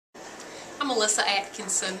Alissa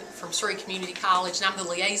Atkinson from Surry Community College, and I'm the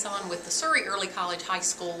liaison with the Surry Early College High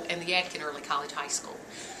School and the Yadkin Early College High School.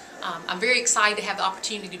 I'm very excited to have the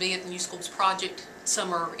opportunity to be at the New Schools Project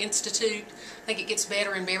Summer Institute. I think it gets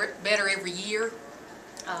better and better every year.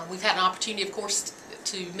 We've had an opportunity, of course,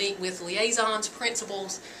 to meet with liaisons,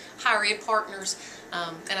 principals, higher ed partners,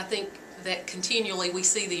 and I think that continually we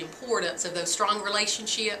see the importance of those strong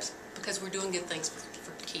relationships because we're doing good things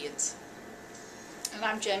for kids. And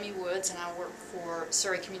I'm Jamie Woods, and I work for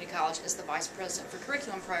Surry Community College as the Vice President for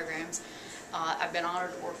Curriculum Programs. I've been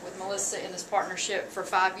honored to work with Melissa in this partnership for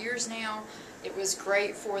 5 years now. It was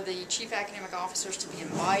great for the Chief Academic Officers to be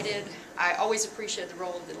invited. I always appreciate the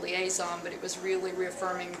role of the liaison, but it was really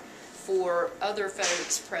reaffirming for other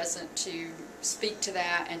folks present to speak to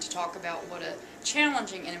that and to talk about what a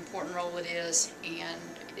challenging and important role it is. And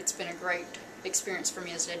it's been a great experience for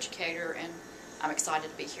me as an educator, and I'm excited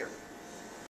to be here.